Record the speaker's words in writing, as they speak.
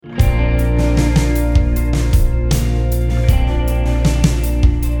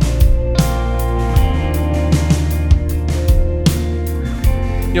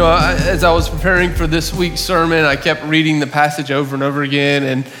As I was preparing for this week's sermon, I kept reading the passage over and over again,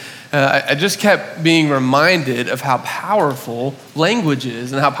 and I just kept being reminded of how powerful language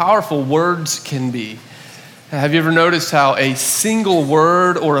is and how powerful words can be. Have you ever noticed how a single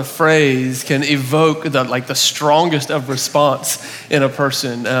word or a phrase can evoke the strongest of response in a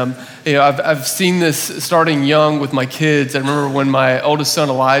person? I've seen this starting young with my kids. I remember when my oldest son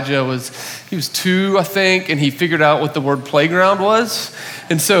Elijah was 2, I think, and he figured out what the word playground was.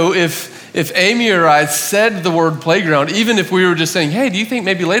 And so if Amy or I said the word playground, even if we were just saying, hey, do you think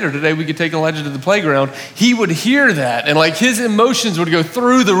maybe later today we could take Elijah to the playground? He would hear that, and his emotions would go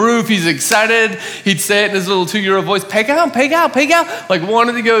through the roof. He's excited. He'd say it in his little 2-year-old voice, peg out,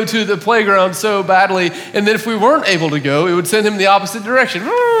 wanted to go to the playground so badly. And then if we weren't able to go, it would send him in the opposite direction,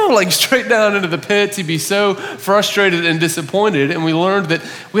 straight down into the pits. He'd be so frustrated and disappointed. And we learned that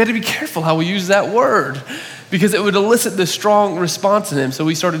we had to be careful how we use that word, because it would elicit this strong response in him. So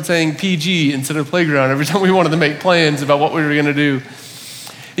we started saying PG instead of playground every time we wanted to make plans about what we were gonna do.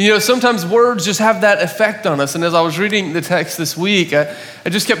 And sometimes words just have that effect on us. And as I was reading the text this week, I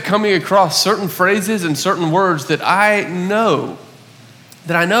just kept coming across certain phrases and certain words that I know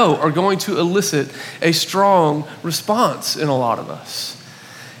are going to elicit a strong response in a lot of us.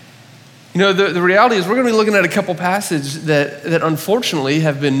 The reality is we're gonna be looking at a couple passages that unfortunately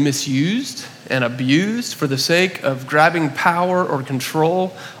have been misused and abused for the sake of grabbing power or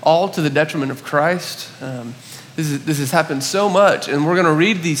control, all to the detriment of Christ. This has happened so much, and we're gonna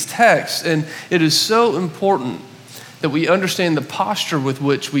read these texts, and it is so important that we understand the posture with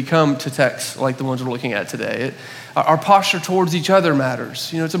which we come to texts like the ones we're looking at today. Our posture towards each other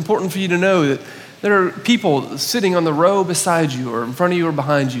matters. It's important for you to know that there are people sitting on the row beside you or in front of you or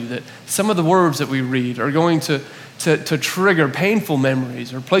behind you, that some of the words that we read are going to trigger painful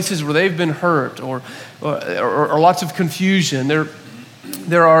memories or places where they've been hurt or lots of confusion.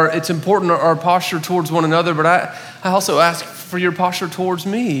 It's important our posture towards one another, but I also ask for your posture towards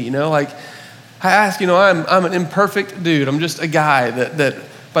me. I ask, I'm an imperfect dude. I'm just a guy that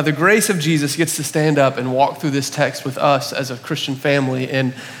by the grace of Jesus gets to stand up and walk through this text with us as a Christian family.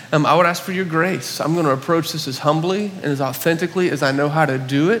 And I would ask for your grace. I'm going to approach this as humbly and as authentically as I know how to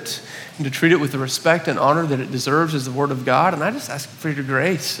do it, and to treat it with the respect and honor that it deserves as the Word of God. And I just ask for your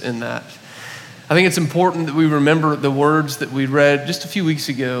grace in that. I think it's important that we remember the words that we read just a few weeks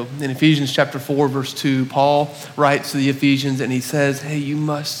ago in Ephesians chapter 4, verse 2. Paul writes to the Ephesians and he says, hey, you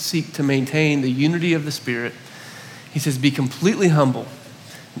must seek to maintain the unity of the Spirit. He says, be completely humble,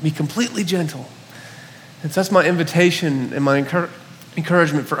 be completely gentle. And so that's my invitation and my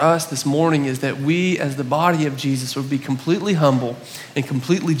encouragement for us this morning, is that we as the body of Jesus would be completely humble and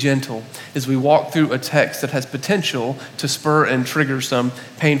completely gentle as we walk through a text that has potential to spur and trigger some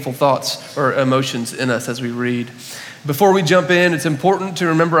painful thoughts or emotions in us as we read. Before we jump in, it's important to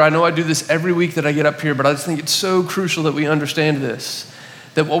remember, I know I do this every week that I get up here, but I just think it's so crucial that we understand this,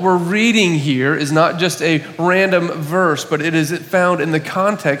 that what we're reading here is not just a random verse, but it is found in the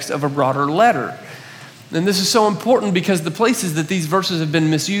context of a broader letter. And this is so important because the places that these verses have been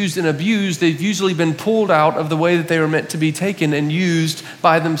misused and abused, they've usually been pulled out of the way that they were meant to be taken and used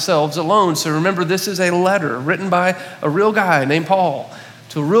by themselves alone. So remember, this is a letter written by a real guy named Paul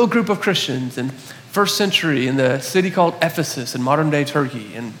to a real group of Christians in first century in the city called Ephesus in modern day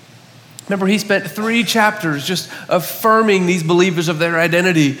Turkey. And remember, he spent 3 chapters just affirming these believers of their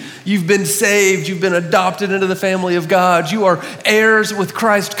identity. You've been saved. You've been adopted into the family of God. You are heirs with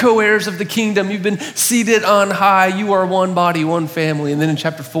Christ, co-heirs of the kingdom. You've been seated on high. You are one body, one family. And then in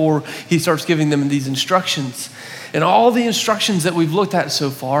chapter 4, he starts giving them these instructions. And all the instructions that we've looked at so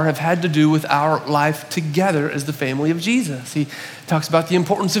far have had to do with our life together as the family of Jesus. He talks about the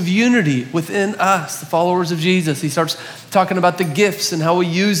importance of unity within us, the followers of Jesus. He starts talking about the gifts and how we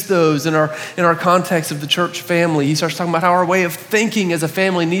use those in our context of the church family. He starts talking about how our way of thinking as a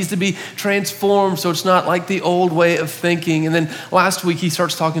family needs to be transformed so it's not like the old way of thinking. And then last week, he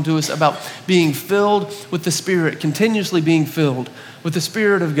starts talking to us about being filled with the Spirit, continuously being filled with the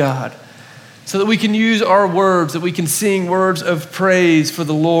Spirit of God, so that we can use our words, that we can sing words of praise for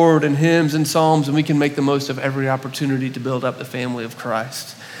the Lord and hymns and psalms, and we can make the most of every opportunity to build up the family of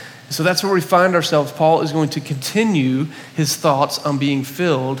Christ. So that's where we find ourselves. Paul is going to continue his thoughts on being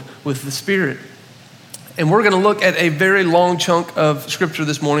filled with the Spirit. And we're going to look at a very long chunk of scripture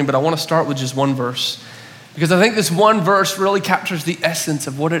this morning, but I want to start with just one verse, because I think this one verse really captures the essence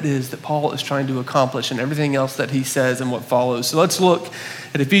of what it is that Paul is trying to accomplish and everything else that he says and what follows. So let's look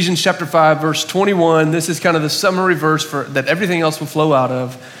at Ephesians chapter 5, verse 21. This is kind of the summary verse that everything else will flow out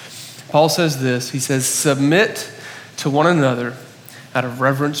of. Paul says this. He says, submit to one another out of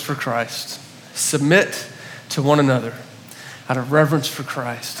reverence for Christ. Submit to one another out of reverence for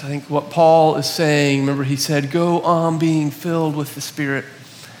Christ. I think what Paul is saying, remember he said, go on being filled with the Spirit.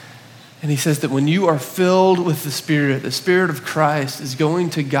 And he says that when you are filled with the Spirit of Christ is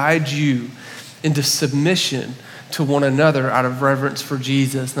going to guide you into submission to one another out of reverence for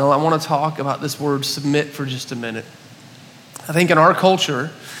Jesus. Now, I want to talk about this word submit for just a minute. I think in our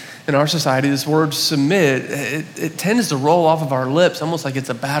culture, in our society, this word submit, it tends to roll off of our lips almost like it's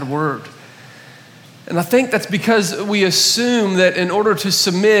a bad word. And I think that's because we assume that in order to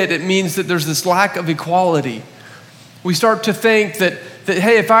submit, it means that there's this lack of equality. We start to think that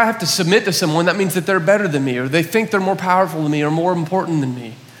hey, if I have to submit to someone, that means that they're better than me, or they think they're more powerful than me, or more important than me.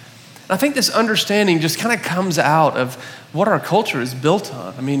 And I think this understanding just kind of comes out of what our culture is built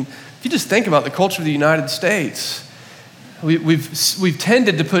on. I mean, if you just think about the culture of the United States, we've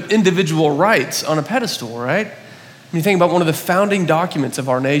tended to put individual rights on a pedestal, right? When you think about one of the founding documents of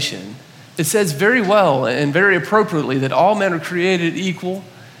our nation, it says very well and very appropriately that all men are created equal.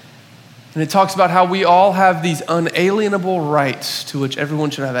 And it talks about how we all have these unalienable rights to which everyone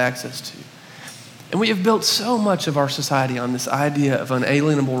should have access to. And we have built so much of our society on this idea of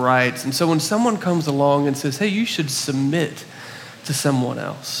unalienable rights. And so when someone comes along and says, hey, you should submit to someone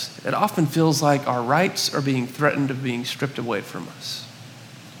else, it often feels like our rights are being threatened of being stripped away from us.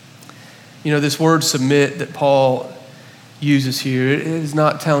 You know, this word submit that Paul uses here, it is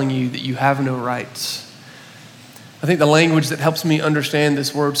not telling you that you have no rights. I think the language that helps me understand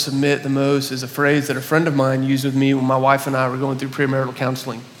this word submit the most is a phrase that a friend of mine used with me when my wife and I were going through premarital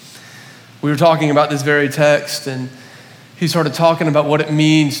counseling. We were talking about this very text, and he started talking about what it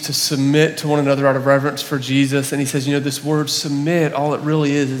means to submit to one another out of reverence for Jesus. And he says, you know, this word submit, all it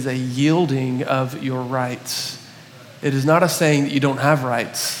really is a yielding of your rights. It is not a saying that you don't have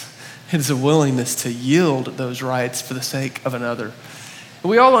rights. It is a willingness to yield those rights for the sake of another.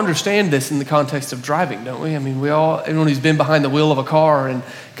 We all understand this in the context of driving, don't we? I mean, anyone who's been behind the wheel of a car and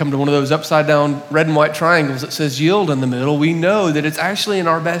come to one of those upside down red and white triangles that says yield in the middle, we know that it's actually in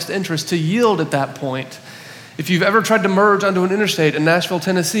our best interest to yield at that point. If you've ever tried to merge onto an interstate in Nashville,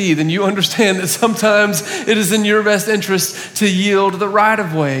 Tennessee, then you understand that sometimes it is in your best interest to yield the right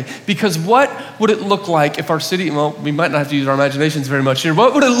of way. Because what would it look like if our city, well, we might not have to use our imaginations very much here.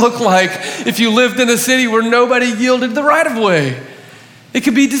 What would it look like if you lived in a city where nobody yielded the right of way? It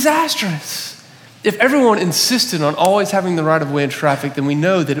could be disastrous. If everyone insisted on always having the right of way in traffic, then we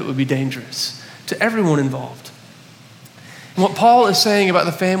know that it would be dangerous to everyone involved. And what Paul is saying about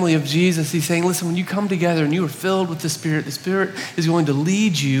the family of Jesus, he's saying, listen, when you come together and you are filled with the Spirit is going to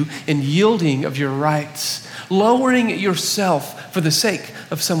lead you in yielding of your rights, lowering yourself for the sake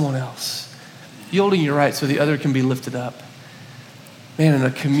of someone else, yielding your rights so the other can be lifted up. Man, in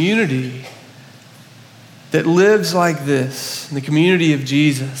a community that lives like this, in the community of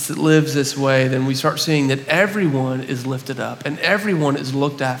Jesus that lives this way, then we start seeing that everyone is lifted up and everyone is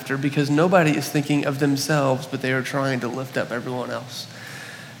looked after because nobody is thinking of themselves, but they are trying to lift up everyone else.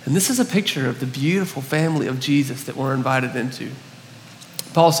 And this is a picture of the beautiful family of Jesus that we're invited into.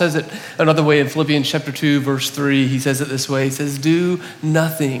 Paul says it another way in Philippians chapter 2, verse 3. He says it this way. He says, do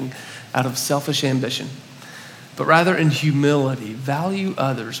nothing out of selfish ambition, but rather in humility, value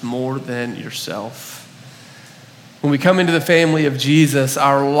others more than yourself. When we come into the family of Jesus,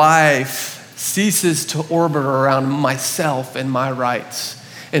 our life ceases to orbit around myself and my rights.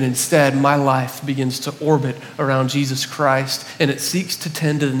 And instead, my life begins to orbit around Jesus Christ, and it seeks to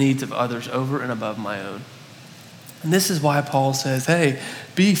tend to the needs of others over and above my own. And this is why Paul says, hey,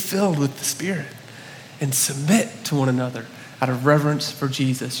 be filled with the Spirit and submit to one another out of reverence for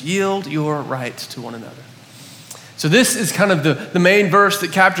Jesus. Yield your rights to one another. So this is kind of the main verse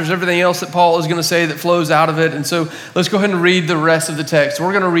that captures everything else that Paul is going to say that flows out of it. And so let's go ahead and read the rest of the text. We're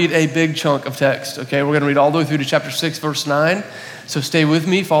going to read a big chunk of text, okay? We're going to read all the way through to chapter 6, verse 9. So stay with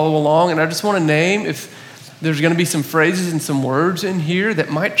me, follow along. And I just want to name if there's going to be some phrases and some words in here that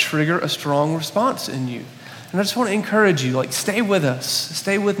might trigger a strong response in you. And I just want to encourage you, stay with us.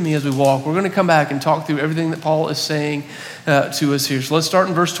 Stay with me as we walk. We're going to come back and talk through everything that Paul is saying to us here. So let's start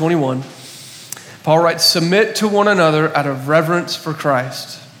in verse 21. Paul writes, submit to one another out of reverence for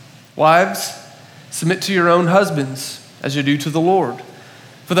Christ. Wives, submit to your own husbands as you do to the Lord.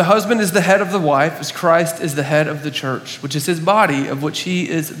 For the husband is the head of the wife, as Christ is the head of the church, which is his body, of which he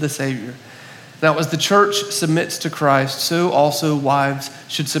is the Savior. Now, as the church submits to Christ, so also wives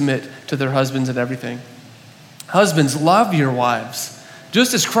should submit to their husbands in everything. Husbands, love your wives,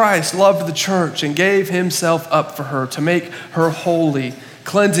 just as Christ loved the church and gave himself up for her to make her holy,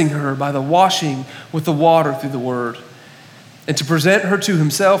 cleansing her by the washing with the water through the word, and to present her to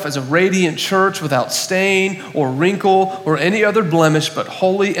himself as a radiant church without stain or wrinkle or any other blemish, but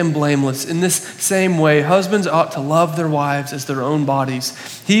holy and blameless. In this same way, husbands ought to love their wives as their own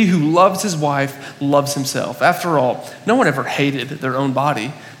bodies. He who loves his wife loves himself. After all, no one ever hated their own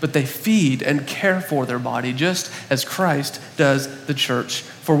body, but they feed and care for their body, just as Christ does the church,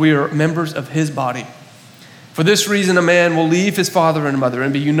 for we are members of his body. For this reason, a man will leave his father and mother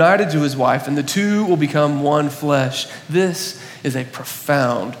and be united to his wife, and the two will become one flesh. This is a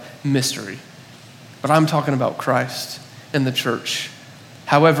profound mystery. But I'm talking about Christ and the church.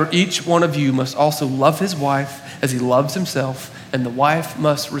 However, each one of you must also love his wife as he loves himself, and the wife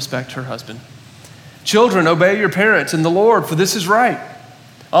must respect her husband. Children, obey your parents in the Lord, for this is right.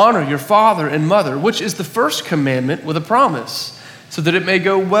 Honor your father and mother, which is the first commandment with a promise, so that it may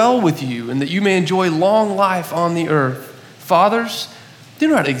go well with you and that you may enjoy long life on the earth. Fathers, do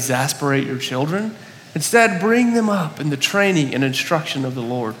not exasperate your children. Instead, bring them up in the training and instruction of the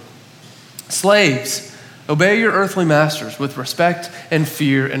Lord. Slaves, obey your earthly masters with respect and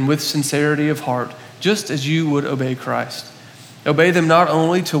fear and with sincerity of heart, just as you would obey Christ. Obey them not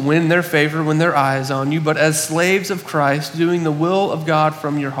only to win their favor when their eye is on you, but as slaves of Christ, doing the will of God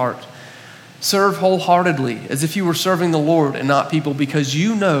from your heart. Serve wholeheartedly, as if you were serving the Lord and not people, because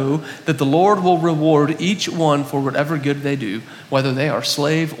you know that the Lord will reward each one for whatever good they do, whether they are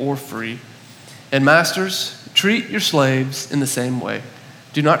slave or free. And masters, treat your slaves in the same way.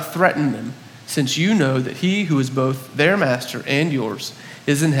 Do not threaten them, since you know that he who is both their master and yours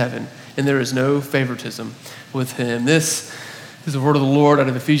is in heaven, and there is no favoritism with him. This is the word of the Lord out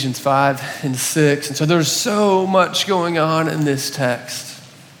of Ephesians 5 and 6. And so there's so much going on in this text.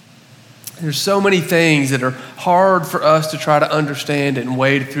 There's so many things that are hard for us to try to understand and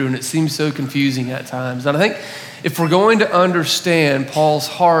wade through, and it seems so confusing at times. And I think if we're going to understand Paul's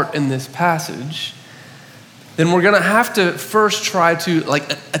heart in this passage, then we're going to have to first try to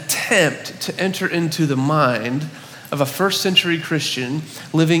attempt to enter into the mind of a first century Christian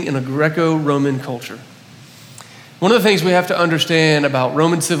living in a Greco-Roman culture. One of the things we have to understand about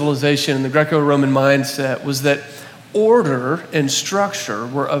Roman civilization and the Greco-Roman mindset was that order and structure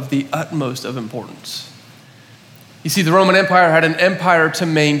were of the utmost of importance. You see, the Roman Empire had an empire to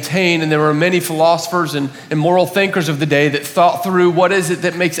maintain, and there were many philosophers and moral thinkers of the day that thought through what is it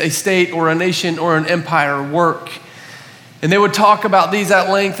that makes a state or a nation or an empire work. And they would talk about these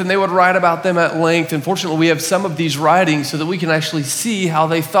at length, and they would write about them at length. And fortunately, we have some of these writings so that we can actually see how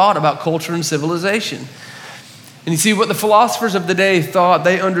they thought about culture and civilization. And you see, what the philosophers of the day thought,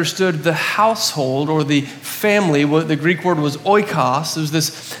 they understood the household or the family. What the Greek word was oikos. It was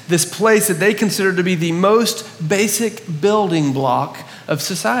this place that they considered to be the most basic building block of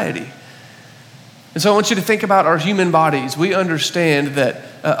society. And so I want you to think about our human bodies. We understand that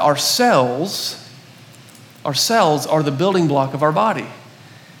our cells are the building block of our body.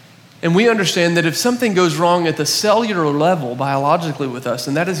 And we understand that if something goes wrong at the cellular level biologically with us,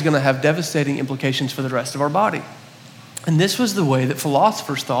 then that is going to have devastating implications for the rest of our body. And this was the way that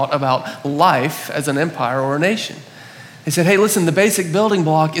philosophers thought about life as an empire or a nation. They said, hey, listen, the basic building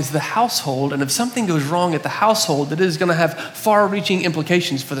block is the household, and if something goes wrong at the household, that is going to have far-reaching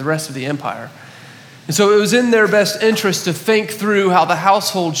implications for the rest of the empire. And so it was in their best interest to think through how the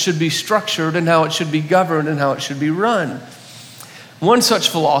household should be structured and how it should be governed and how it should be run. One such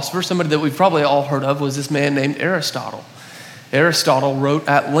philosopher, somebody that we've probably all heard of, was this man named Aristotle. Aristotle wrote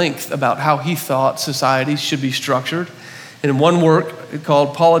at length about how he thought societies should be structured. And in one work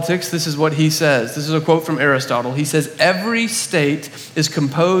called Politics, this is what he says. This is a quote from Aristotle. He says, every state is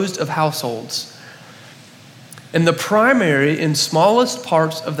composed of households. And the primary and smallest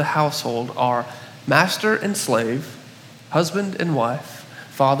parts of the household are master and slave, husband and wife,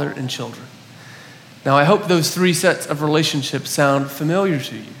 father and children. Now, I hope those three sets of relationships sound familiar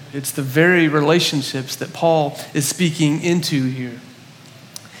to you. It's the very relationships that Paul is speaking into here.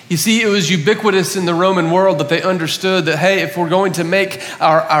 You see, it was ubiquitous in the Roman world that they understood that, hey, if we're going to make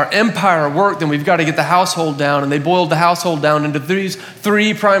our empire work, then we've got to get the household down. And they boiled the household down into these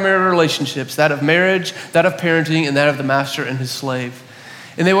three primary relationships, that of marriage, that of parenting, and that of the master and his slave.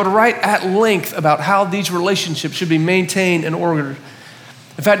 And they would write at length about how these relationships should be maintained and ordered.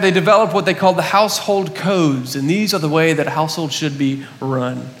 In fact, they developed what they called the household codes, and these are the way that a household should be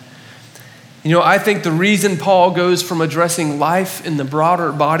run. You know, I think the reason Paul goes from addressing life in the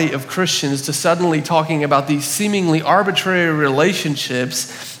broader body of Christians to suddenly talking about these seemingly arbitrary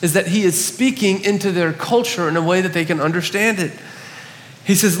relationships is that he is speaking into their culture in a way that they can understand it.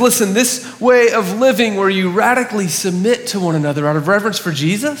 He says, listen, this way of living where you radically submit to one another out of reverence for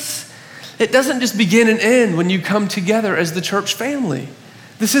Jesus, it doesn't just begin and end when you come together as the church family.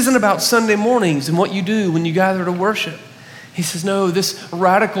 This isn't about Sunday mornings and what you do when you gather to worship. He says, no, this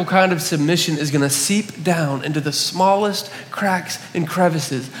radical kind of submission is going to seep down into the smallest cracks and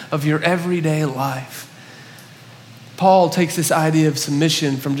crevices of your everyday life. Paul takes this idea of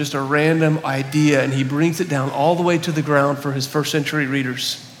submission from just a random idea and he brings it down all the way to the ground for his first century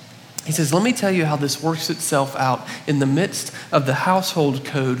readers. He says, let me tell you how this works itself out in the midst of the household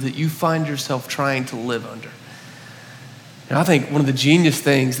code that you find yourself trying to live under. And I think one of the genius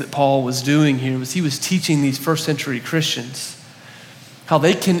things that Paul was doing here was he was teaching these first century Christians how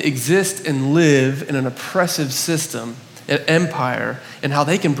they can exist and live in an oppressive system, an empire, and how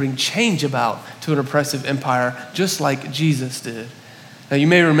they can bring change about to an oppressive empire just like Jesus did. Now you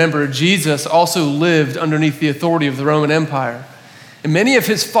may remember Jesus also lived underneath the authority of the Roman Empire. And many of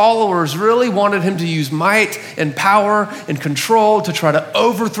his followers really wanted him to use might and power and control to try to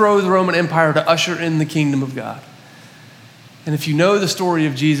overthrow the Roman Empire to usher in the kingdom of God. And if you know the story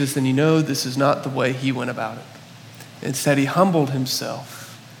of Jesus, then you know this is not the way he went about it. Instead, he humbled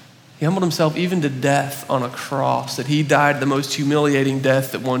himself. He humbled himself even to death on a cross, that he died the most humiliating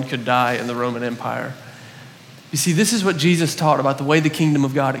death that one could die in the Roman Empire. You see, this is what Jesus taught about the way the kingdom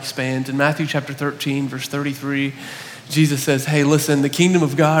of God expands. In Matthew chapter 13, verse 33, Jesus says, hey, listen, the kingdom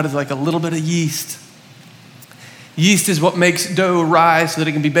of God is like a little bit of yeast. Yeast is what makes dough rise so that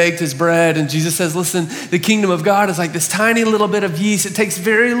it can be baked as bread. And Jesus says, listen, the kingdom of God is like this tiny little bit of yeast. It takes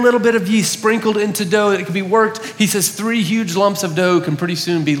very little bit of yeast sprinkled into dough that it can be worked. He says 3 huge lumps of dough can pretty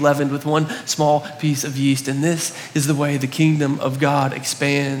soon be leavened with 1 small piece of yeast. And this is the way the kingdom of God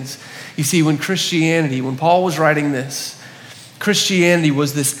expands. You see, when Paul was writing this, Christianity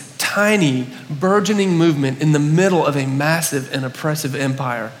was this tiny, burgeoning movement in the middle of a massive and oppressive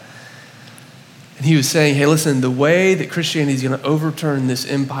empire. And he was saying, hey, listen, the way that Christianity is going to overturn this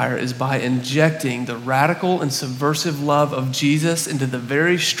empire is by injecting the radical and subversive love of Jesus into the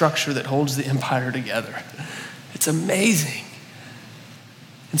very structure that holds the empire together. It's amazing.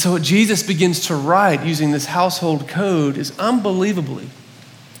 And so what Jesus begins to write using this household code is unbelievably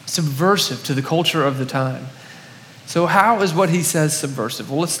subversive to the culture of the time. So how is what he says subversive?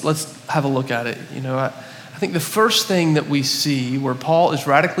 Well, let's have a look at it. I think the first thing that we see where Paul is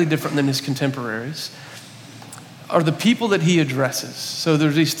radically different than his contemporaries are the people that he addresses. So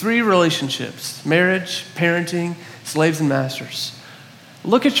there's these 3 relationships: marriage, parenting, slaves and masters.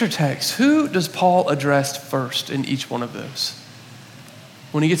 Look at your text. Who does Paul address first in each one of those?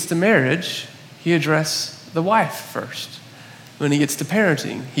 When he gets to marriage, he addresses the wife first. When he gets to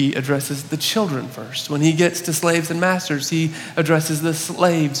parenting, he addresses the children first. When he gets to slaves and masters, he addresses the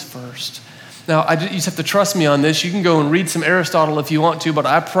slaves first. Now, you just have to trust me on this. You can go and read some Aristotle if you want to, but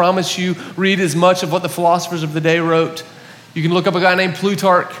I promise you, read as much of what the philosophers of the day wrote. You can look up a guy named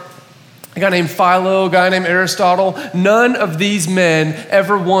Plutarch, a guy named Philo, a guy named Aristotle. None of these men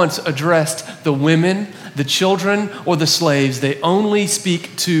ever once addressed the women, the children, or the slaves. They only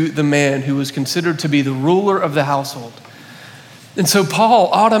speak to the man who was considered to be the ruler of the household. And so Paul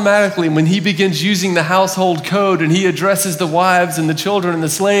automatically, when he begins using the household code and he addresses the wives and the children and the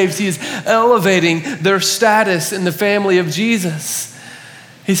slaves, he is elevating their status in the family of Jesus.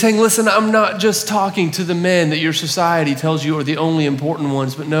 He's saying, listen, I'm not just talking to the men that your society tells you are the only important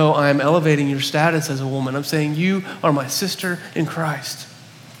ones, but no, I am elevating your status as a woman. I'm saying you are my sister in Christ,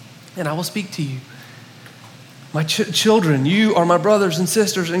 and I will speak to you. My children, you are my brothers and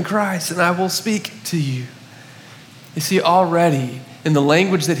sisters in Christ, and I will speak to you. You see, already in the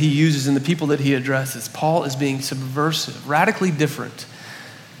language that he uses and the people that he addresses, Paul is being subversive, radically different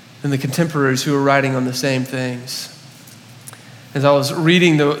than the contemporaries who are writing on the same things. As I was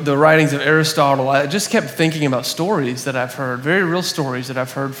reading the writings of Aristotle, I just kept thinking about stories that I've heard, very real stories that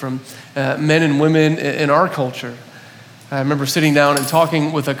I've heard from men and women in our culture. I remember sitting down and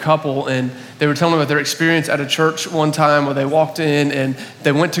talking with a couple, and they were telling me about their experience at a church one time where they walked in and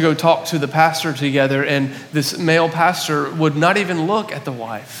they went to go talk to the pastor together, and this male pastor would not even look at the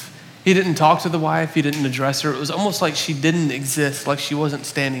wife. He didn't talk to the wife. He didn't address her. It was almost like she didn't exist, like she wasn't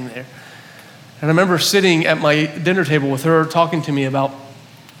standing there. And I remember sitting at my dinner table with her talking to me about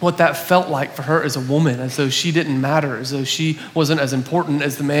what that felt like for her as a woman, as though she didn't matter, as though she wasn't as important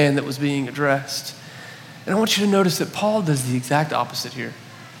as the man that was being addressed. And I want you to notice that Paul does the exact opposite here.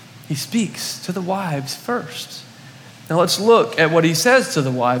 He speaks to the wives first. Now let's look at what he says to the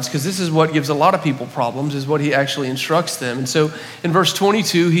wives, because this is what gives a lot of people problems, is what he actually instructs them. And so in verse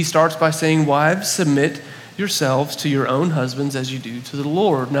 22, he starts by saying, wives, submit yourselves to your own husbands as you do to the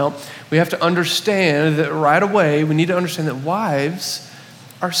Lord. Now, we have to understand that right away, we need to understand that wives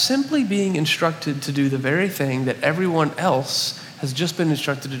are simply being instructed to do the very thing that everyone else has just been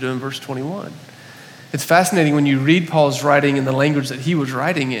instructed to do in verse 21. It's fascinating when you read Paul's writing in the language that he was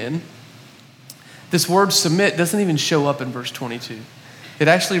writing in. This word submit doesn't even show up in verse 22. It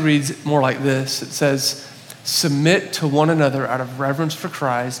actually reads more like this. It says, submit to one another out of reverence for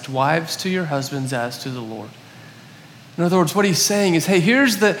Christ, wives to your husbands as to the Lord. In other words, what he's saying is, hey,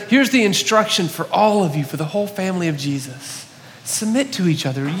 here's the instruction for all of you, for the whole family of Jesus. Submit to each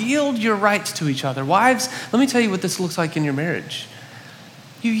other. Yield your rights to each other. Wives, let me tell you what this looks like in your marriage.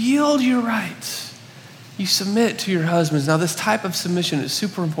 You yield your rights. You submit to your husbands. Now, this type of submission is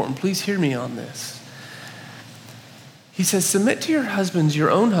super important. Please hear me on this. He says, submit to your husbands,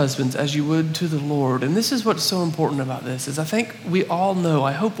 your own husbands, as you would to the Lord. And this is what's so important about this, is I think we all know,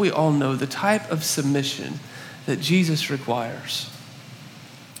 I hope we all know the type of submission that Jesus requires.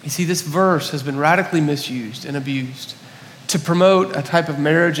 You see, this verse has been radically misused and abused to promote a type of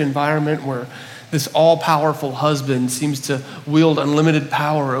marriage environment where this all-powerful husband seems to wield unlimited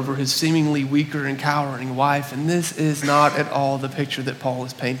power over his seemingly weaker and cowering wife. And this is not at all the picture that Paul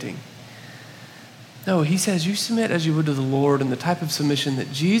is painting. No, he says you submit as you would to the Lord, and the type of submission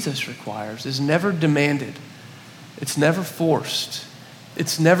that Jesus requires is never demanded. It's never forced.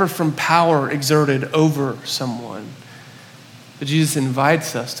 It's never from power exerted over someone. But Jesus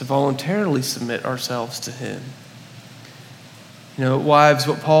invites us to voluntarily submit ourselves to him. You know, wives,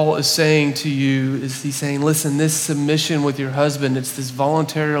 what Paul is saying to you is he's saying, listen, this submission with your husband, it's this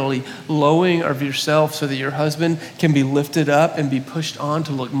voluntarily lowering of yourself so that your husband can be lifted up and be pushed on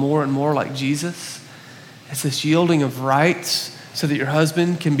to look more and more like Jesus. It's this yielding of rights so that your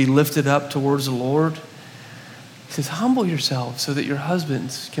husband can be lifted up towards the Lord. He says, humble yourselves so that your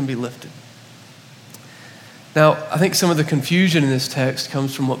husbands can be lifted. Now, I think some of the confusion in this text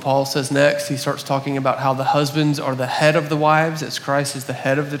comes from what Paul says next. He starts talking about how the husbands are the head of the wives, as Christ is the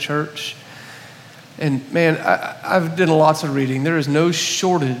head of the church. And man, I've done lots of reading. There is no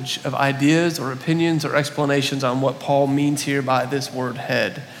shortage of ideas or opinions or explanations on what Paul means here by this word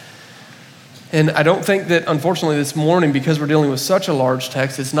head. And I don't think that, unfortunately, this morning, because we're dealing with such a large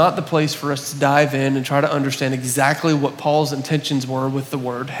text, it's not the place for us to dive in and try to understand exactly what Paul's intentions were with the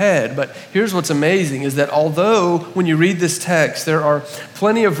word head. But here's what's amazing is that although when you read this text, there are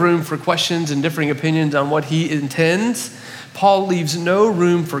plenty of room for questions and differing opinions on what he intends, Paul leaves no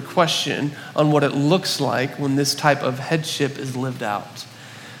room for question on what it looks like when this type of headship is lived out.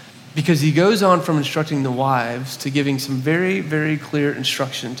 Because he goes on from instructing the wives to giving some very, very clear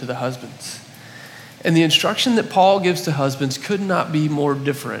instruction to the husbands. And the instruction that Paul gives to husbands could not be more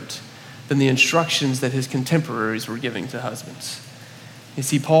different than the instructions that his contemporaries were giving to husbands. You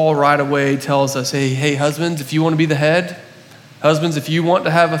see, Paul right away tells us, hey, husbands, if you want to be the head, husbands, if you want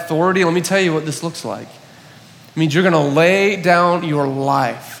to have authority, let me tell you what this looks like. It means you're going to lay down your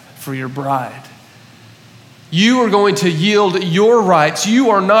life for your bride. You are going to yield your rights.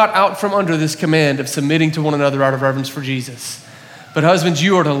 You are not out from under this command of submitting to one another out of reverence for Jesus. But husbands,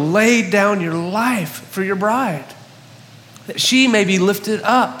 you are to lay down your life for your bride, that she may be lifted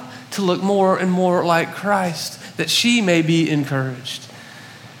up to look more and more like Christ, that she may be encouraged.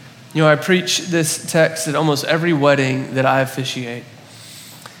 You know, I preach this text at almost every wedding that I officiate.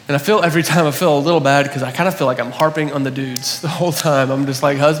 And every time I feel a little bad because I kind of feel like I'm harping on the dudes the whole time. I'm just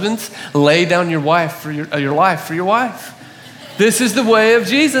like, husbands, lay down your life for your wife. This is the way of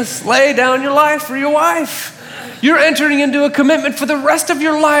Jesus. Lay down your life for your wife. You're entering into a commitment for the rest of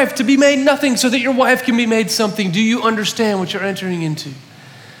your life to be made nothing so that your wife can be made something. Do you understand what you're entering into?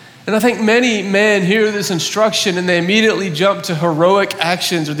 And I think many men hear this instruction and they immediately jump to heroic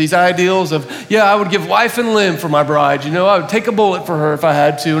actions or these ideals of, I would give life and limb for my bride. I would take a bullet for her if I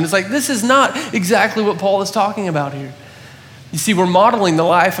had to. And it's like, this is not exactly what Paul is talking about here. You see, we're modeling the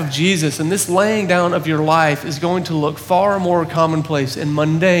life of Jesus, and this laying down of your life is going to look far more commonplace and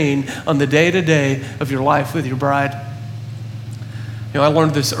mundane on the day-to-day of your life with your bride. I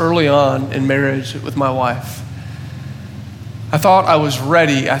learned this early on in marriage with my wife. I thought I was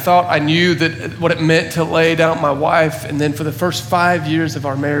ready. I thought I knew that what it meant to lay down my wife, and then for the first 5 years of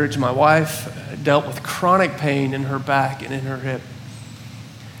our marriage, my wife dealt with chronic pain in her back and in her hip.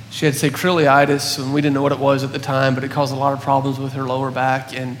 She had sacroiliitis, and we didn't know what it was at the time, but it caused a lot of problems with her lower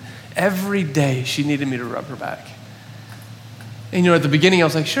back. And every day she needed me to rub her back. And at the beginning I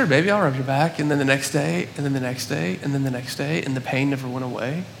was like, sure, baby, I'll rub your back. And then the next day, and then the next day, and then the next day, and the pain never went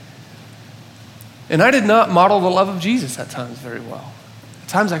away. And I did not model the love of Jesus at times very well. At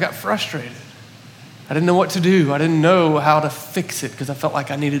times I got frustrated. I didn't know what to do. I didn't know how to fix it because I felt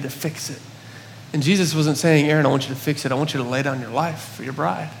like I needed to fix it. And Jesus wasn't saying, Aaron, I want you to fix it. I want you to lay down your life for your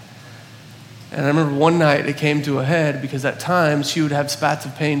bride. And I remember one night it came to a head because at times she would have spats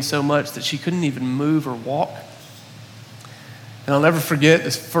of pain so much that she couldn't even move or walk. And I'll never forget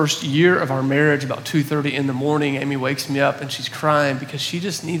this first year of our marriage, about 2:30 in the morning, Amy wakes me up and she's crying because she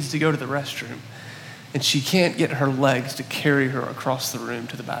just needs to go to the restroom. and she can't get her legs to carry her across the room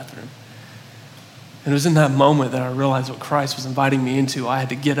to the bathroom. And it was in that moment that I realized what Christ was inviting me into. I had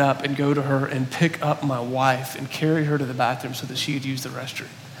to get up and go to her and pick up my wife and carry her to the bathroom so that she could use the restroom.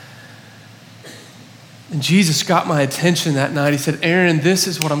 And Jesus got my attention that night. He said, Aaron, this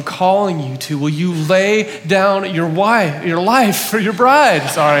is what I'm calling you to. Will you lay down your life for your bride?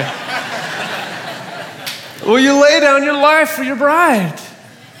 Sorry. Will you lay down your life for your bride?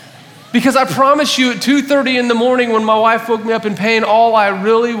 Because I promise you at 2:30 in the morning when my wife woke me up in pain, all I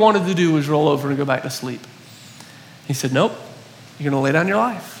really wanted to do was roll over and go back to sleep. He said, nope, you're gonna lay down your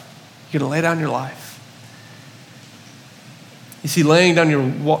life. You're gonna lay down your life. You see, laying down your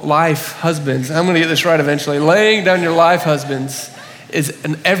life, husbands, I'm gonna get this right eventually. Laying down your life, husbands, is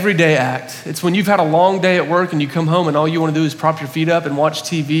an everyday act. It's when you've had a long day at work and you come home and all you wanna do is prop your feet up and watch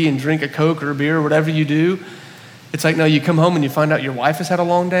TV and drink a Coke or a beer or whatever you do. It's like, no, you come home and you find out your wife has had a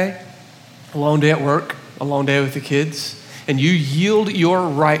long day at work, a long day with the kids, and you yield your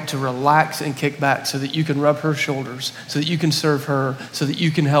right to relax and kick back so that you can rub her shoulders, so that you can serve her, so that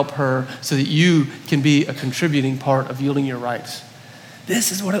you can help her, so that you can be a contributing part of yielding your rights. This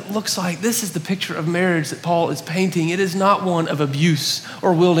is what it looks like. This is the picture of marriage that Paul is painting. It is not one of abuse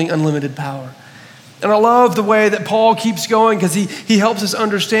or wielding unlimited power. And I love the way that Paul keeps going because he helps us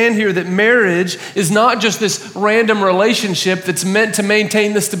understand here that marriage is not just this random relationship that's meant to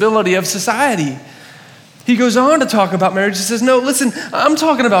maintain the stability of society. He goes on to talk about marriage. He says, no, listen, I'm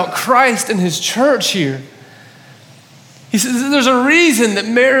talking about Christ and his church here. He says there's a reason that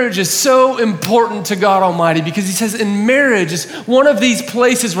marriage is so important to God Almighty, because he says in marriage is one of these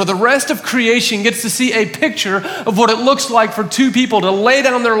places where the rest of creation gets to see a picture of what it looks like for two people to lay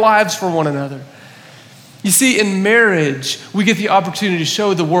down their lives for one another. You see, in marriage, we get the opportunity to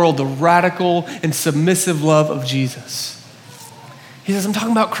show the world the radical and submissive love of Jesus. He says, I'm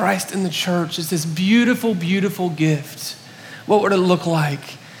talking about Christ in the church. It's this beautiful, beautiful gift. What would it look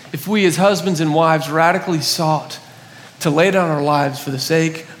like if we as husbands and wives radically sought to lay down our lives for the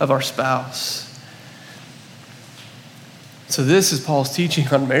sake of our spouse? So this is Paul's teaching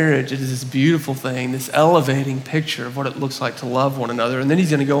on marriage. It is this beautiful thing, this elevating picture of what it looks like to love one another. And then he's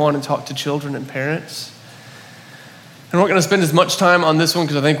going to go on and talk to children and parents. And we're not going to spend as much time on this one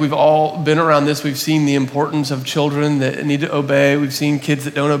because I think we've all been around this. We've seen the importance of children that need to obey. We've seen kids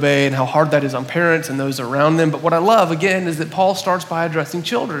that don't obey and how hard that is on parents and those around them. But what I love, again, is that Paul starts by addressing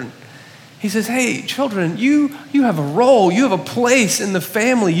children. He says, hey, children, you have a role. You have a place in the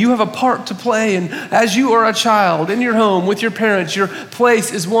family. You have a part to play. And as you are a child in your home with your parents, your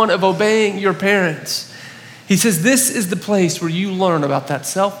place is one of obeying your parents. He says, this is the place where you learn about that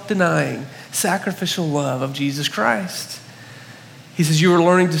self-denying, sacrificial love of Jesus Christ. He says you are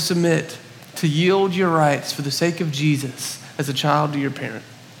learning to submit, to yield your rights for the sake of Jesus as a child to your parent.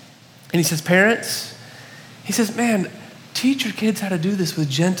 And he says, parents, he says, man, teach your kids how to do this with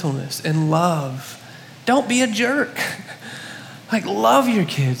gentleness and love. Don't be a jerk. Like, love your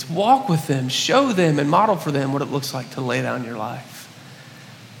kids, walk with them, show them and model for them what it looks like to lay down your life.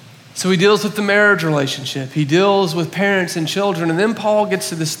 So he deals with the marriage relationship. He deals with parents and children. And then Paul gets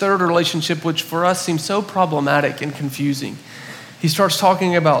to this third relationship, which for us seems so problematic and confusing. He starts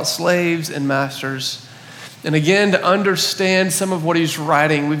talking about slaves and masters. And again, to understand some of what he's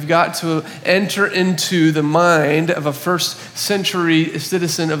writing, we've got to enter into the mind of a first century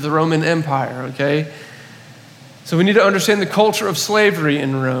citizen of the Roman Empire, okay? So we need to understand the culture of slavery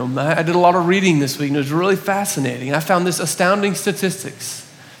in Rome. I did a lot of reading this week, and it was really fascinating. I found this astounding statistics,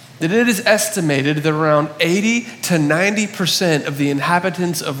 that it is estimated that around 80 to 90% of the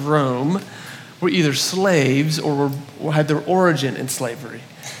inhabitants of Rome were either slaves or had their origin in slavery.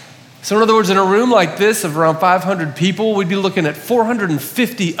 So in other words, in a room like this of around 500 people, we'd be looking at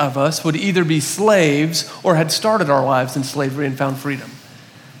 450 of us would either be slaves or had started our lives in slavery and found freedom.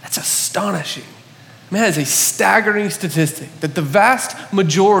 That's astonishing. Man, that is a staggering statistic that the vast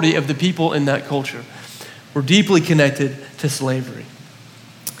majority of the people in that culture were deeply connected to slavery.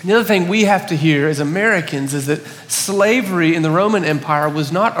 The other thing we have to hear as Americans is that slavery in the Roman Empire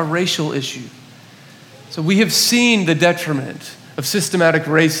was not a racial issue. So we have seen the detriment of systematic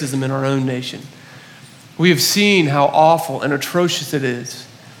racism in our own nation. We have seen how awful and atrocious it is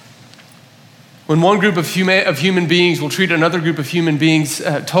when one group of human beings will treat another group of human beings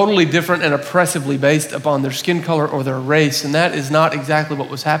totally different and oppressively based upon their skin color or their race. And that is not exactly what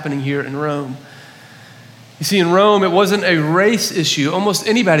was happening here in Rome. You see, in Rome, it wasn't a race issue. Almost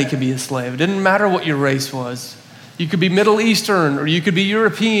anybody could be a slave. It didn't matter what your race was. You could be Middle Eastern, or you could be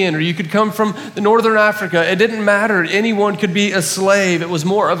European, or you could come from the Northern Africa. It didn't matter. Anyone could be a slave. It was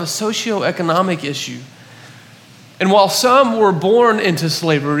more of a socioeconomic issue. And while some were born into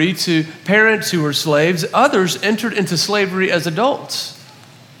slavery to parents who were slaves, others entered into slavery as adults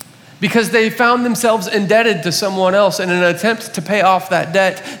because they found themselves indebted to someone else. And in an attempt to pay off that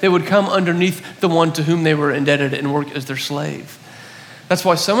debt, they would come underneath the one to whom they were indebted and work as their slave. That's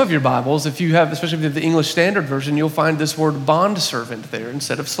why some of your Bibles, if you have, especially if you have the English Standard Version, you'll find this word bondservant there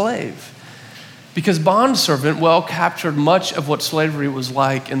instead of slave. Because bondservant well captured much of what slavery was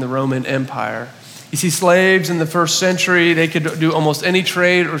like in the Roman Empire. You see, slaves in the first century, they could do almost any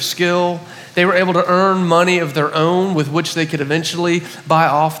trade or skill. They were able to earn money of their own with which they could eventually buy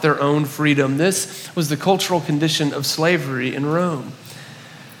off their own freedom. This was the cultural condition of slavery in Rome.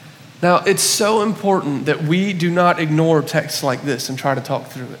 Now, it's so important that we do not ignore texts like this and try to talk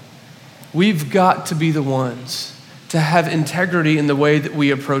through it. We've got to be the ones to have integrity in the way that we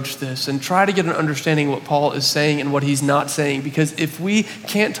approach this and try to get an understanding of what Paul is saying and what he's not saying. Because if we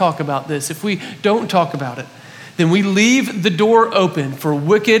can't talk about this, if we don't talk about it, then we leave the door open for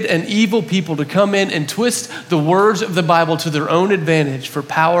wicked and evil people to come in and twist the words of the Bible to their own advantage for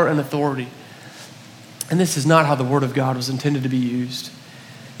power and authority. And this is not how the Word of God was intended to be used.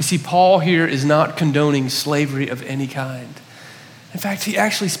 You see, Paul here is not condoning slavery of any kind. In fact, he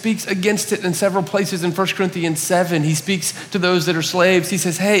actually speaks against it in several places. In 1 Corinthians 7, he speaks to those that are slaves. He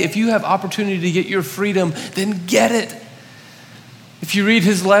says, hey, if you have opportunity to get your freedom, then get it. If you read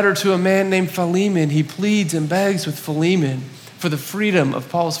his letter to a man named Philemon, he pleads and begs with Philemon for the freedom of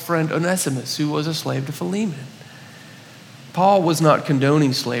Paul's friend Onesimus, who was a slave to Philemon. Paul was not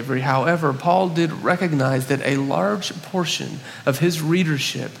condoning slavery. However, Paul did recognize that a large portion of his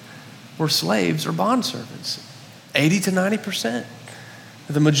readership were slaves or bondservants, 80 to 90%.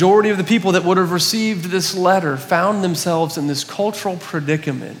 The majority of the people that would have received this letter found themselves in this cultural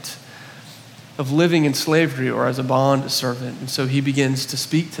predicament of living in slavery or as a bond servant. And so he begins to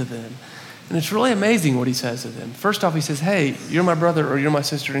speak to them. And it's really amazing what he says to them. First off, he says, hey, you're my brother or you're my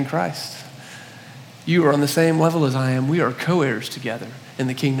sister in Christ. You are on the same level as I am. We are co-heirs together in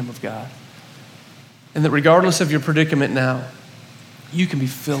the kingdom of God. And that regardless of your predicament now, you can be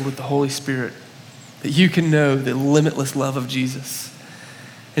filled with the Holy Spirit, that you can know the limitless love of Jesus.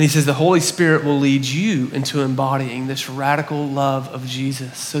 And he says the Holy Spirit will lead you into embodying this radical love of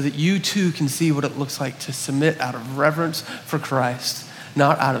Jesus so that you too can see what it looks like to submit out of reverence for Christ,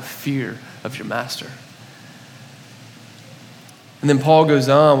 not out of fear of your master. And then Paul goes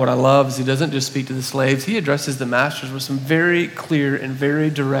on. What I love is he doesn't just speak to the slaves. He addresses the masters with some very clear and very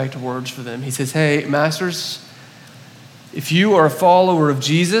direct words for them. He says, hey, masters, if you are a follower of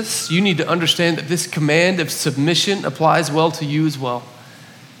Jesus, you need to understand that this command of submission applies well to you as well.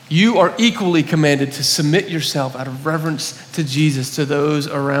 You are equally commanded to submit yourself out of reverence to Jesus, to those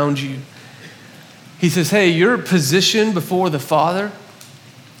around you. He says, hey, your position before the Father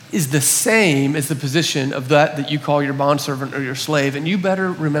is the same as the position of that you call your bondservant or your slave. And you better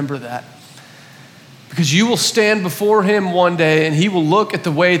remember that. Because you will stand before him one day and he will look at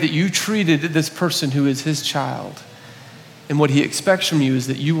the way that you treated this person who is his child. And what he expects from you is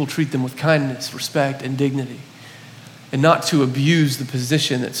that you will treat them with kindness, respect, and dignity, and not to abuse the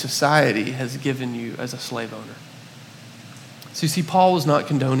position that society has given you as a slave owner. So you see, Paul was not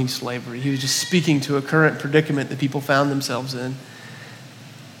condoning slavery. He was just speaking to a current predicament that people found themselves in.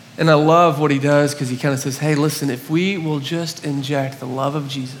 And I love what he does because he kind of says, hey, listen, if we will just inject the love of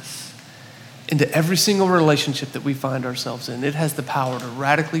Jesus into every single relationship that we find ourselves in, it has the power to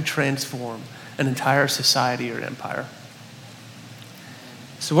radically transform an entire society or empire.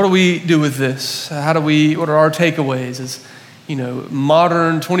 So what do we do with this? What are our takeaways as,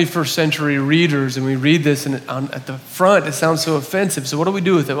 modern 21st century readers, and we read this and at the front it sounds so offensive. So what do we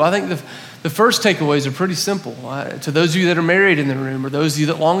do with it? Well, I think the first takeaways are pretty simple. To those of you that are married in the room or those of you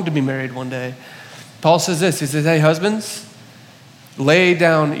that long to be married one day, Paul says this. He says, hey, husbands, lay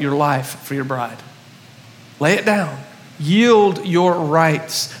down your life for your bride. Lay it down. Yield your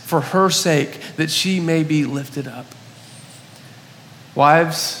rights for her sake that she may be lifted up.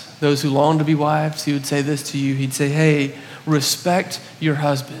 Wives, those who long to be wives, he would say this to you. He'd say, hey, respect your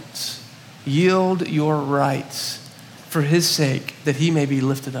husbands. Yield your rights for his sake that he may be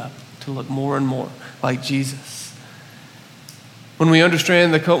lifted up to look more and more like Jesus. When we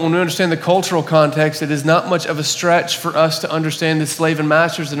understand the cultural context, it is not much of a stretch for us to understand the slave and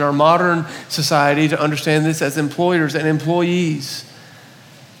masters in our modern society, to understand this as employers and employees.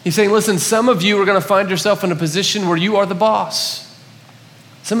 He's saying, listen, some of you are going to find yourself in a position where you are the boss.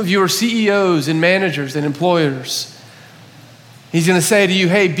 Some of you are CEOs and managers and employers. He's going to say to you,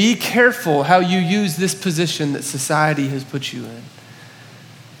 hey, be careful how you use this position that society has put you in.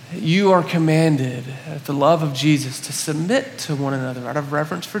 You are commanded, at the love of Jesus, to submit to one another out of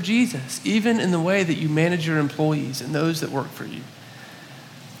reverence for Jesus, even in the way that you manage your employees and those that work for you.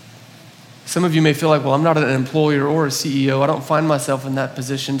 Some of you may feel like, well, I'm not an employer or a CEO. I don't find myself in that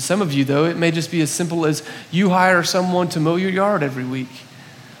position. Some of you, though, it may just be as simple as you hire someone to mow your yard every week.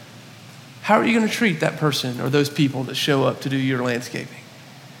 How are you going to treat that person or those people that show up to do your landscaping?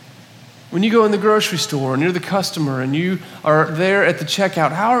 When you go in the grocery store and you're the customer and you are there at the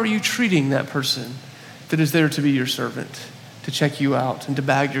checkout, how are you treating that person that is there to be your servant, to check you out and to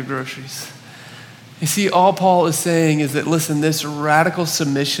bag your groceries? You see, all Paul is saying is that, listen, this radical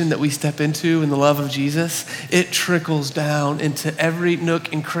submission that we step into in the love of Jesus, it trickles down into every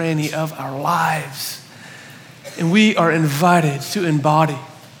nook and cranny of our lives. And we are invited to embody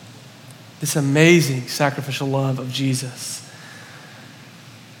this amazing sacrificial love of Jesus.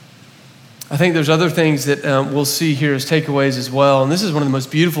 I think there's other things that we'll see here as takeaways as well. And this is one of the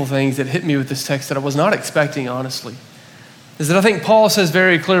most beautiful things that hit me with this text that I was not expecting, honestly. Is that I think Paul says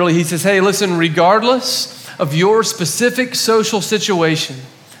very clearly, he says, hey, listen, regardless of your specific social situation,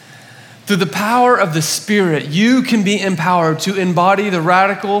 through the power of the Spirit, you can be empowered to embody the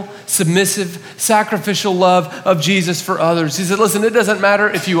radical, submissive, sacrificial love of Jesus for others. He said, listen, it doesn't matter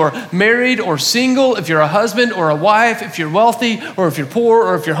if you are married or single, if you're a husband or a wife, if you're wealthy or if you're poor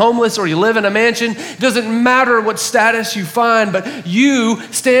or if you're homeless or you live in a mansion. It doesn't matter what status you find, but you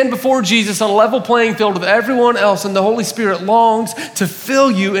stand before Jesus on a level playing field with everyone else, and the Holy Spirit longs to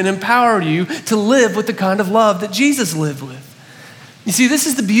fill you and empower you to live with the kind of love that Jesus lived with. You see, this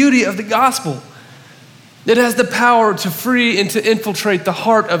is the beauty of the gospel. It has the power to free and to infiltrate the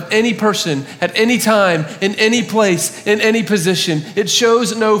heart of any person at any time, in any place, in any position. It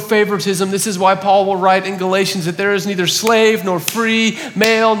shows no favoritism. This is why Paul will write in Galatians that there is neither slave nor free,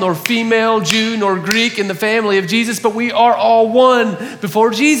 male nor female, Jew nor Greek in the family of Jesus, but we are all one before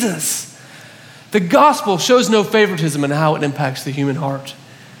Jesus. The gospel shows no favoritism in how it impacts the human heart.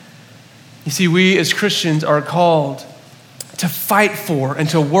 You see, we as Christians are called to fight for and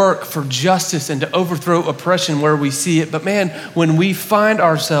to work for justice and to overthrow oppression where we see it. But man, when we find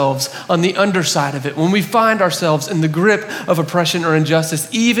ourselves on the underside of it, when we find ourselves in the grip of oppression or injustice,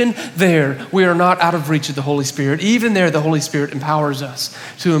 even there, we are not out of reach of the Holy Spirit. Even there, the Holy Spirit empowers us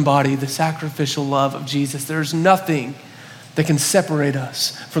to embody the sacrificial love of Jesus. There's nothing that can separate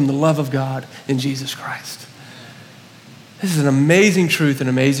us from the love of God in Jesus Christ. This is an amazing truth and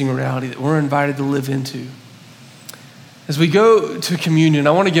amazing reality that we're invited to live into. As we go to communion,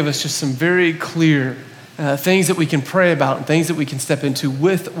 I want to give us just some very clear things that we can pray about and things that we can step into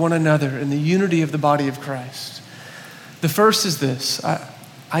with one another in the unity of the body of Christ. The first is this.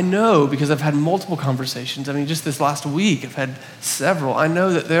 I know, because I've had multiple conversations. I mean, just this last week, I've had several. I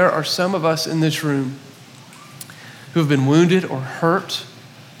know that there are some of us in this room who have been wounded or hurt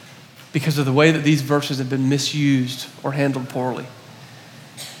because of the way that these verses have been misused or handled poorly.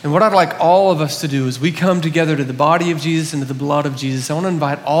 And what I'd like all of us to do is we come together to the body of Jesus and to the blood of Jesus. I want to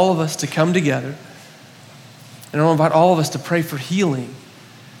invite all of us to come together. And I want to invite all of us to pray for healing.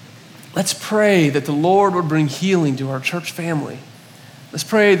 Let's pray that the Lord would bring healing to our church family. Let's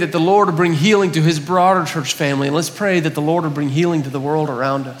pray that the Lord would bring healing to his broader church family. And let's pray that the Lord would bring healing to the world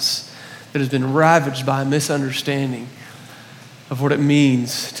around us that has been ravaged by a misunderstanding of what it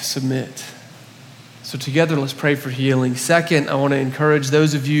means to submit. So together, let's pray for healing. Second, I want to encourage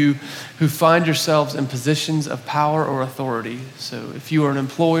those of you who find yourselves in positions of power or authority. So if you are an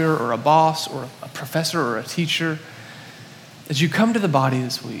employer or a boss or a professor or a teacher, as you come to the body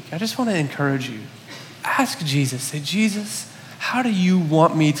this week, I just want to encourage you. Ask Jesus, say, Jesus, how do you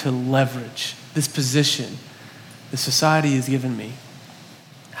want me to leverage this position that society has given me?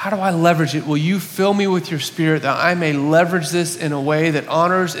 How do I leverage it? Will you fill me with your Spirit that I may leverage this in a way that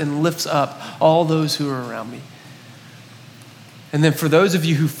honors and lifts up all those who are around me? And then for those of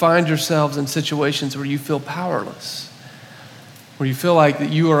you who find yourselves in situations where you feel powerless, where you feel like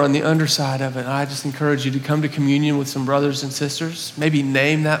that you are on the underside of it, I just encourage you to come to communion with some brothers and sisters. Maybe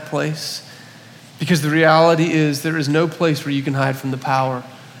name that place. Because the reality is there is no place where you can hide from the power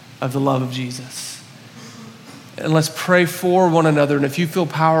of the love of Jesus. And let's pray for one another. And if you feel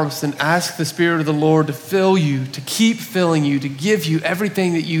powerless, then ask the Spirit of the Lord to fill you, to keep filling you, to give you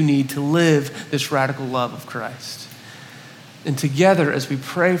everything that you need to live this radical love of Christ. And together, as we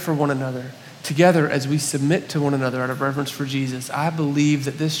pray for one another, together as we submit to one another out of reverence for Jesus, I believe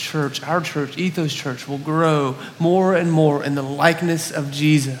that this church, our church, Ethos Church, will grow more and more in the likeness of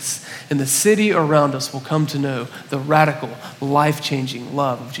Jesus. And the city around us will come to know the radical, life-changing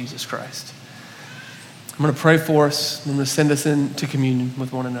love of Jesus Christ. I'm going to pray for us. I'm going to send us into communion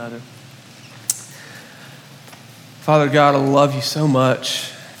with one another. Father God, I love you so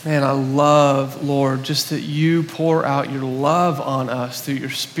much. Man, I love, Lord, just that you pour out your love on us through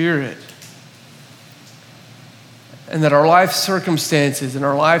your Spirit. And that our life circumstances and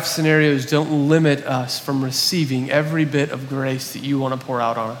our life scenarios don't limit us from receiving every bit of grace that you want to pour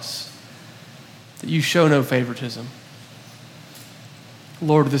out on us. That you show no favoritism.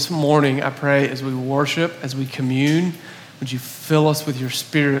 Lord, this morning I pray as we worship, as we commune, would you fill us with your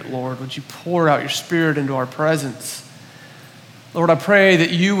Spirit, Lord? Would you pour out your Spirit into our presence? Lord, I pray that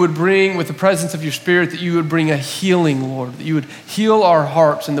you would bring, with the presence of your Spirit, that you would bring a healing, Lord, that you would heal our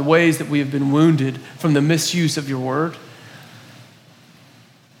hearts in the ways that we have been wounded from the misuse of your word.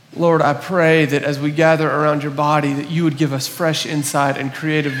 Lord, I pray that as we gather around your body, that you would give us fresh insight and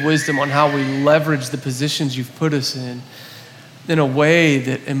creative wisdom on how we leverage the positions you've put us in a way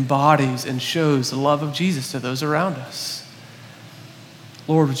that embodies and shows the love of Jesus to those around us.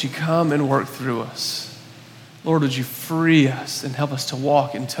 Lord, would you come and work through us? Lord, would you free us and help us to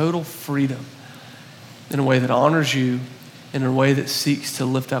walk in total freedom in a way that honors you, in a way that seeks to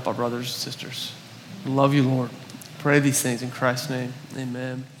lift up our brothers and sisters. I love you, Lord. Pray these things in Christ's name.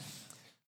 Amen.